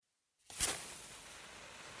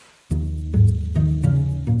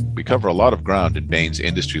cover a lot of ground in Bain's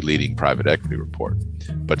industry-leading private equity report.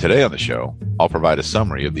 But today on the show, I'll provide a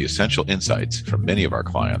summary of the essential insights from many of our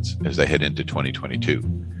clients as they head into 2022,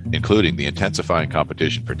 including the intensifying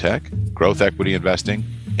competition for tech, growth equity investing,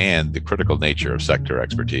 and the critical nature of sector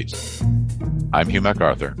expertise. I'm Hugh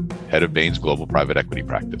MacArthur, head of Bain's global private equity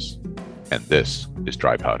practice, and this is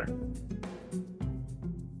Dry Powder.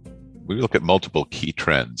 We look at multiple key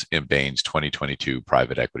trends in Bain's 2022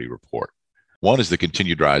 private equity report. One is the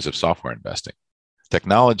continued rise of software investing.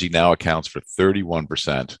 Technology now accounts for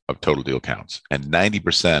 31% of total deal counts, and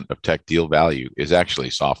 90% of tech deal value is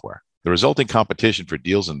actually software. The resulting competition for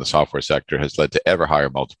deals in the software sector has led to ever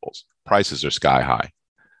higher multiples. Prices are sky high.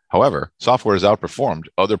 However, software has outperformed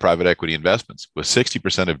other private equity investments, with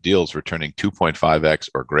 60% of deals returning 2.5x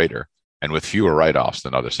or greater, and with fewer write-offs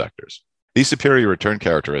than other sectors. These superior return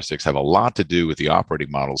characteristics have a lot to do with the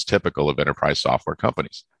operating models typical of enterprise software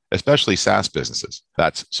companies, especially SaaS businesses.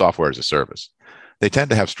 That's software as a service. They tend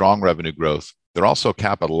to have strong revenue growth. They're also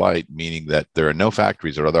capital light, meaning that there are no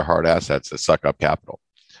factories or other hard assets that suck up capital.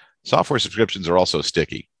 Software subscriptions are also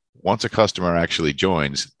sticky. Once a customer actually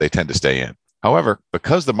joins, they tend to stay in. However,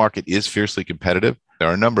 because the market is fiercely competitive, there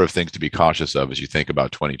are a number of things to be cautious of as you think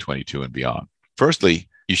about 2022 and beyond. Firstly,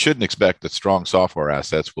 you shouldn't expect that strong software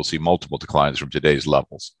assets will see multiple declines from today's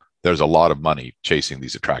levels. There's a lot of money chasing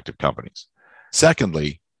these attractive companies.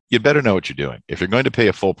 Secondly, you'd better know what you're doing. If you're going to pay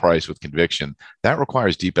a full price with conviction, that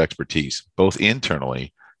requires deep expertise, both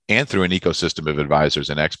internally and through an ecosystem of advisors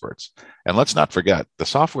and experts. And let's not forget, the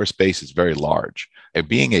software space is very large. And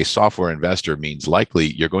being a software investor means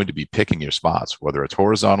likely you're going to be picking your spots, whether it's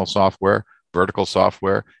horizontal software, vertical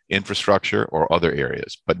software, infrastructure, or other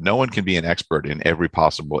areas. But no one can be an expert in every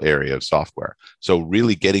possible area of software. So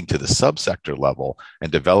really getting to the subsector level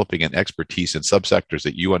and developing an expertise in subsectors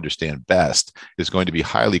that you understand best is going to be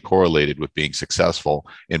highly correlated with being successful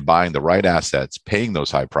in buying the right assets, paying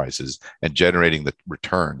those high prices, and generating the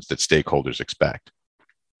returns that stakeholders expect.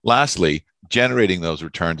 Lastly, generating those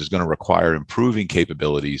returns is going to require improving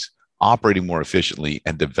capabilities, operating more efficiently,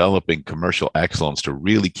 and developing commercial excellence to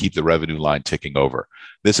really keep the revenue line ticking over.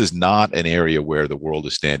 This is not an area where the world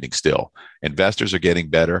is standing still. Investors are getting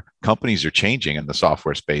better. Companies are changing in the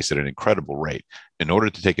software space at an incredible rate. In order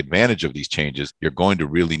to take advantage of these changes, you're going to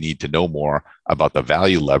really need to know more about the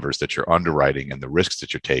value levers that you're underwriting and the risks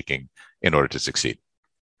that you're taking in order to succeed.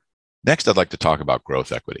 Next, I'd like to talk about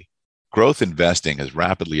growth equity. Growth investing has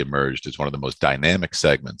rapidly emerged as one of the most dynamic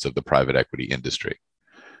segments of the private equity industry.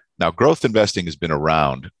 Now, growth investing has been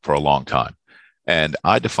around for a long time, and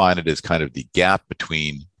I define it as kind of the gap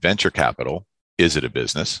between venture capital, is it a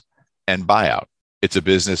business, and buyout. It's a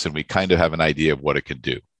business, and we kind of have an idea of what it can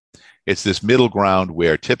do. It's this middle ground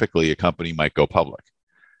where typically a company might go public.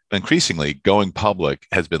 Increasingly, going public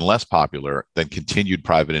has been less popular than continued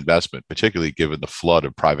private investment, particularly given the flood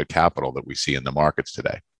of private capital that we see in the markets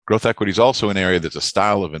today. Growth equity is also an area that's a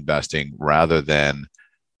style of investing rather than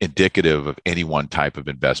indicative of any one type of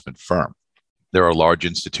investment firm. There are large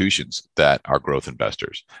institutions that are growth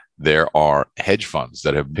investors. There are hedge funds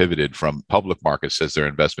that have pivoted from public markets as their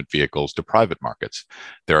investment vehicles to private markets.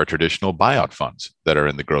 There are traditional buyout funds that are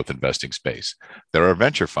in the growth investing space. There are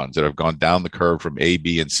venture funds that have gone down the curve from A,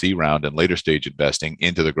 B, and C round and later stage investing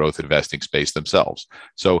into the growth investing space themselves.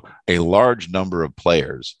 So a large number of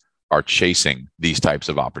players are chasing these types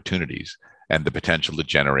of opportunities and the potential to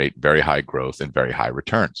generate very high growth and very high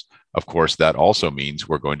returns. Of course, that also means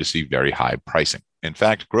we're going to see very high pricing. In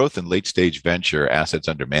fact, growth and late-stage venture assets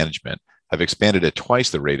under management have expanded at twice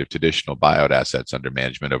the rate of traditional buyout assets under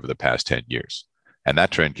management over the past 10 years. And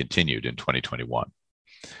that trend continued in 2021.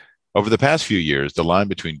 Over the past few years, the line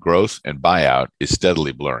between growth and buyout is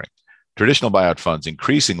steadily blurring. Traditional buyout funds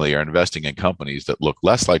increasingly are investing in companies that look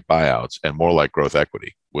less like buyouts and more like growth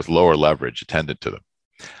equity, with lower leverage attendant to them.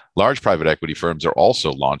 Large private equity firms are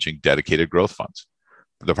also launching dedicated growth funds.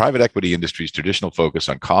 The private equity industry's traditional focus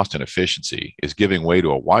on cost and efficiency is giving way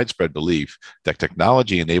to a widespread belief that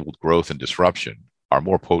technology-enabled growth and disruption are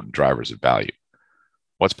more potent drivers of value.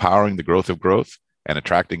 What's powering the growth of growth and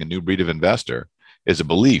attracting a new breed of investor is a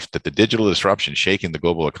belief that the digital disruption shaking the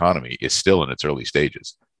global economy is still in its early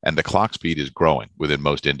stages, and the clock speed is growing within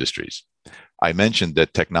most industries. I mentioned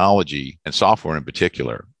that technology and software in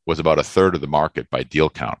particular was about a third of the market by deal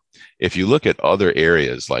count. If you look at other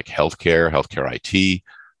areas like healthcare IT,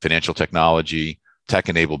 financial technology,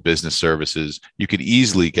 tech-enabled business services, you could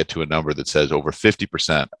easily get to a number that says over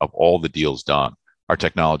 50% of all the deals done are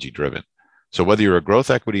technology-driven. So whether you're a growth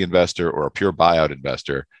equity investor or a pure buyout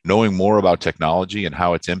investor, knowing more about technology and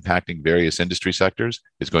how it's impacting various industry sectors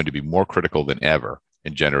is going to be more critical than ever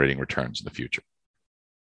in generating returns in the future.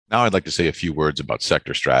 Now I'd like to say a few words about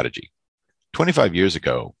sector strategy. 25 years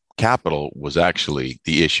ago, capital was actually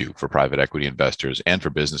the issue for private equity investors and for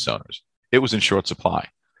business owners. It was in short supply.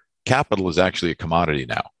 Capital is actually a commodity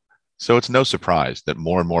now. So it's no surprise that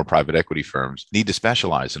more and more private equity firms need to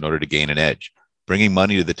specialize in order to gain an edge. Bringing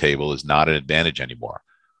money to the table is not an advantage anymore.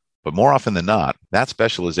 But more often than not, that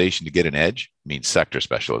specialization to get an edge means sector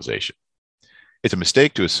specialization. It's a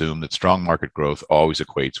mistake to assume that strong market growth always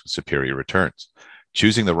equates with superior returns.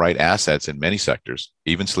 Choosing the right assets in many sectors,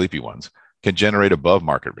 even sleepy ones, can generate above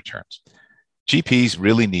market returns. GPs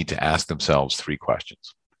really need to ask themselves three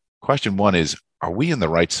questions. Question one is, are we in the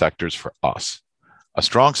right sectors for us? A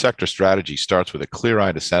strong sector strategy starts with a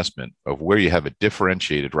clear-eyed assessment of where you have a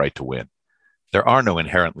differentiated right to win. There are no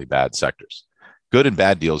inherently bad sectors. Good and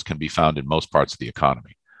bad deals can be found in most parts of the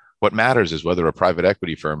economy. What matters is whether a private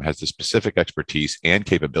equity firm has the specific expertise and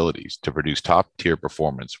capabilities to produce top-tier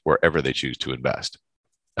performance wherever they choose to invest.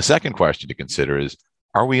 A second question to consider is,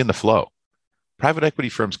 are we in the flow? Private equity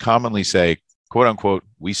firms commonly say, quote unquote,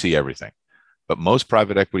 we see everything. But most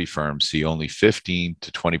private equity firms see only 15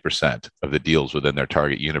 to 20% of the deals within their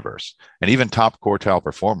target universe. And even top quartile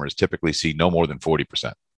performers typically see no more than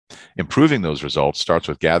 40%. Improving those results starts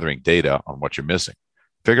with gathering data on what you're missing,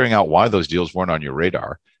 figuring out why those deals weren't on your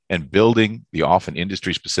radar, and building the often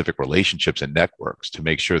industry-specific relationships and networks to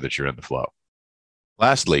make sure that you're in the flow.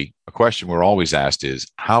 Lastly, a question we're always asked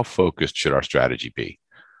is, how focused should our strategy be?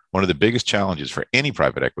 One of the biggest challenges for any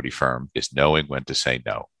private equity firm is knowing when to say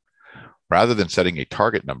no. Rather than setting a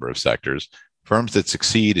target number of sectors, firms that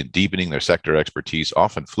succeed in deepening their sector expertise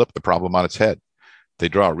often flip the problem on its head. They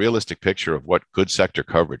draw a realistic picture of what good sector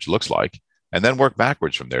coverage looks like, and then work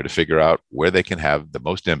backwards from there to figure out where they can have the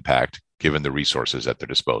most impact given the resources at their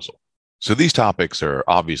disposal. So these topics are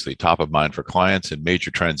obviously top of mind for clients and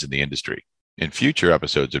major trends in the industry. In future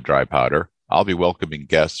episodes of Dry Powder, I'll be welcoming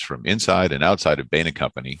guests from inside and outside of Bain &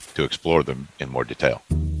 Company to explore them in more detail.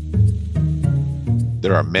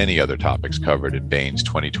 There are many other topics covered in Bain's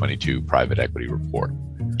 2022 Private Equity Report.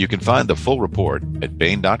 You can find the full report at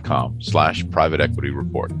bain.com/private equity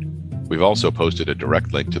report. We've also posted a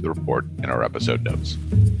direct link to the report in our episode notes.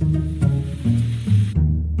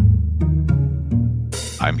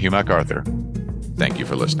 I'm Hugh MacArthur. Thank you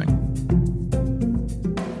for listening.